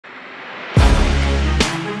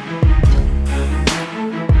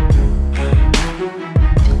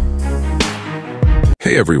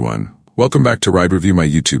Hey everyone, welcome back to Ride Review, my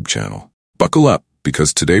YouTube channel. Buckle up,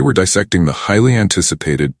 because today we're dissecting the highly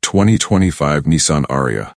anticipated 2025 Nissan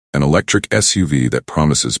Ariya, an electric SUV that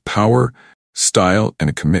promises power, style, and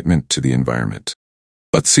a commitment to the environment.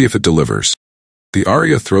 Let's see if it delivers. The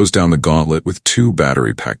Ariya throws down the gauntlet with two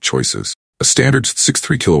battery pack choices, a standard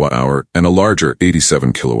 63 kWh and a larger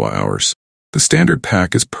 87 kWh. The standard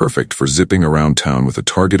pack is perfect for zipping around town with a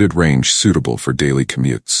targeted range suitable for daily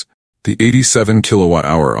commutes. The 87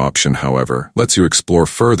 kWh option, however, lets you explore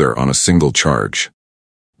further on a single charge.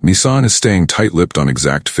 Nissan is staying tight-lipped on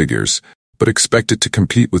exact figures, but expect it to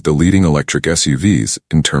compete with the leading electric SUVs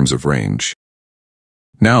in terms of range.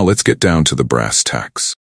 Now let's get down to the brass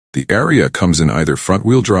tacks. The Ariya comes in either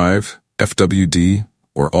front-wheel drive, FWD,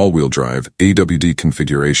 or all-wheel drive, AWD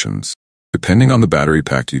configurations. Depending on the battery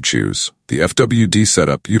pack you choose, the FWD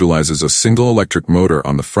setup utilizes a single electric motor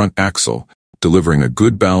on the front axle, delivering a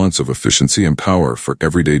good balance of efficiency and power for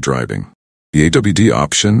everyday driving. The AWD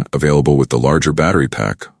option, available with the larger battery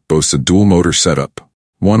pack, boasts a dual-motor setup,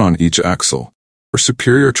 one on each axle, for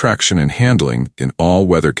superior traction and handling in all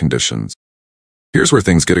weather conditions. Here's where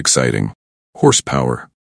things get exciting.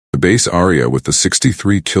 Horsepower. The base Ariya with the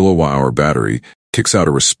 63 kWh battery kicks out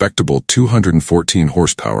a respectable 214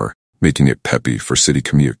 horsepower, making it peppy for city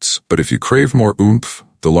commutes. But if you crave more oomph,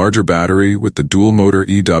 the larger battery with the dual-motor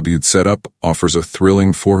EWD setup offers a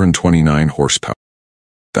thrilling 429 horsepower.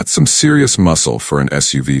 That's some serious muscle for an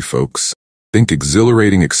SUV, folks. Think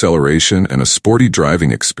exhilarating acceleration and a sporty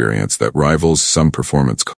driving experience that rivals some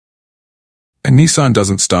performance cars. And Nissan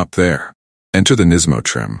doesn't stop there. Enter the Nismo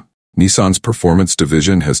trim. Nissan's performance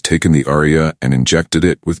division has taken the Ariya and injected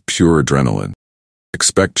it with pure adrenaline.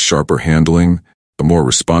 Expect sharper handling, a more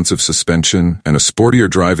responsive suspension, and a sportier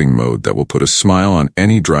driving mode that will put a smile on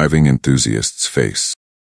any driving enthusiast's face.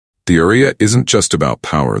 The Ariya isn't just about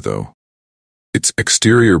power, though. Its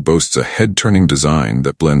exterior boasts a head-turning design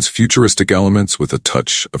that blends futuristic elements with a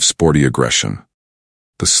touch of sporty aggression.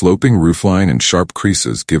 The sloping roofline and sharp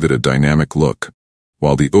creases give it a dynamic look,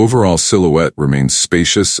 while the overall silhouette remains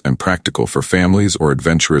spacious and practical for families or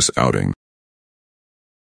adventurous outings.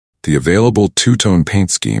 The available two-tone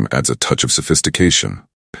paint scheme adds a touch of sophistication,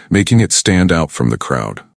 making it stand out from the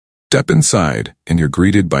crowd. Step inside, and you're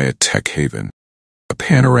greeted by a tech haven. A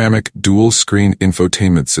panoramic, dual-screen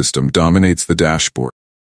infotainment system dominates the dashboard,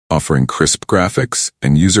 offering crisp graphics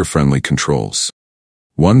and user-friendly controls.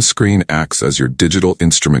 One screen acts as your digital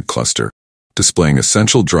instrument cluster, displaying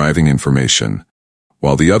essential driving information,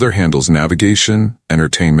 while the other handles navigation,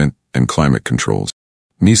 entertainment, and climate controls.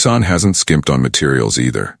 Nissan hasn't skimped on materials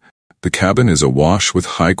either. The cabin is awash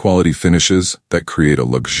with high-quality finishes that create a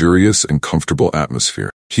luxurious and comfortable atmosphere.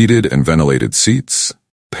 Heated and ventilated seats,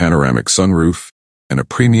 panoramic sunroof, and a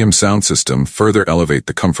premium sound system further elevate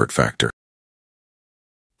the comfort factor.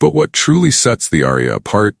 But what truly sets the Ariya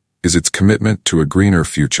apart is its commitment to a greener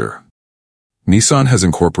future. Nissan has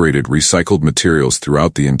incorporated recycled materials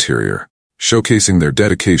throughout the interior, showcasing their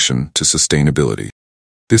dedication to sustainability.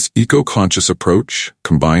 This eco-conscious approach,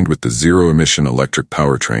 combined with the zero-emission electric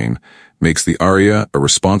powertrain, makes the Ariya a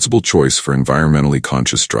responsible choice for environmentally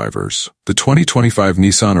conscious drivers. The 2025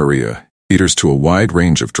 Nissan Ariya caters to a wide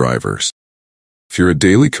range of drivers. If you're a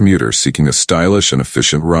daily commuter seeking a stylish and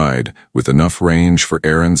efficient ride with enough range for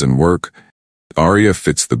errands and work, Ariya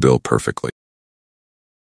fits the bill perfectly.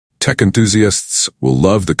 Tech enthusiasts will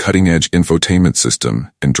love the cutting-edge infotainment system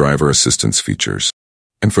and driver assistance features.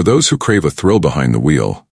 And for those who crave a thrill behind the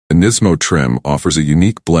wheel, the Nismo trim offers a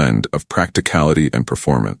unique blend of practicality and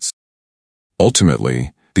performance.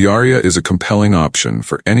 Ultimately, the Ariya is a compelling option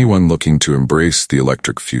for anyone looking to embrace the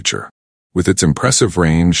electric future. With its impressive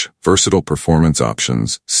range, versatile performance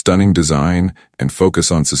options, stunning design, and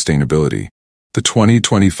focus on sustainability, the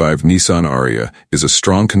 2025 Nissan Ariya is a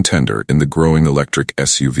strong contender in the growing electric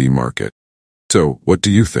SUV market. So, what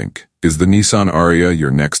do you think? Is the Nissan Ariya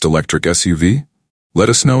your next electric SUV? Let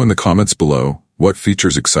us know in the comments below what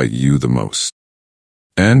features excite you the most.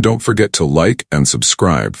 And don't forget to like and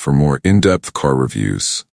subscribe for more in-depth car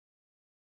reviews.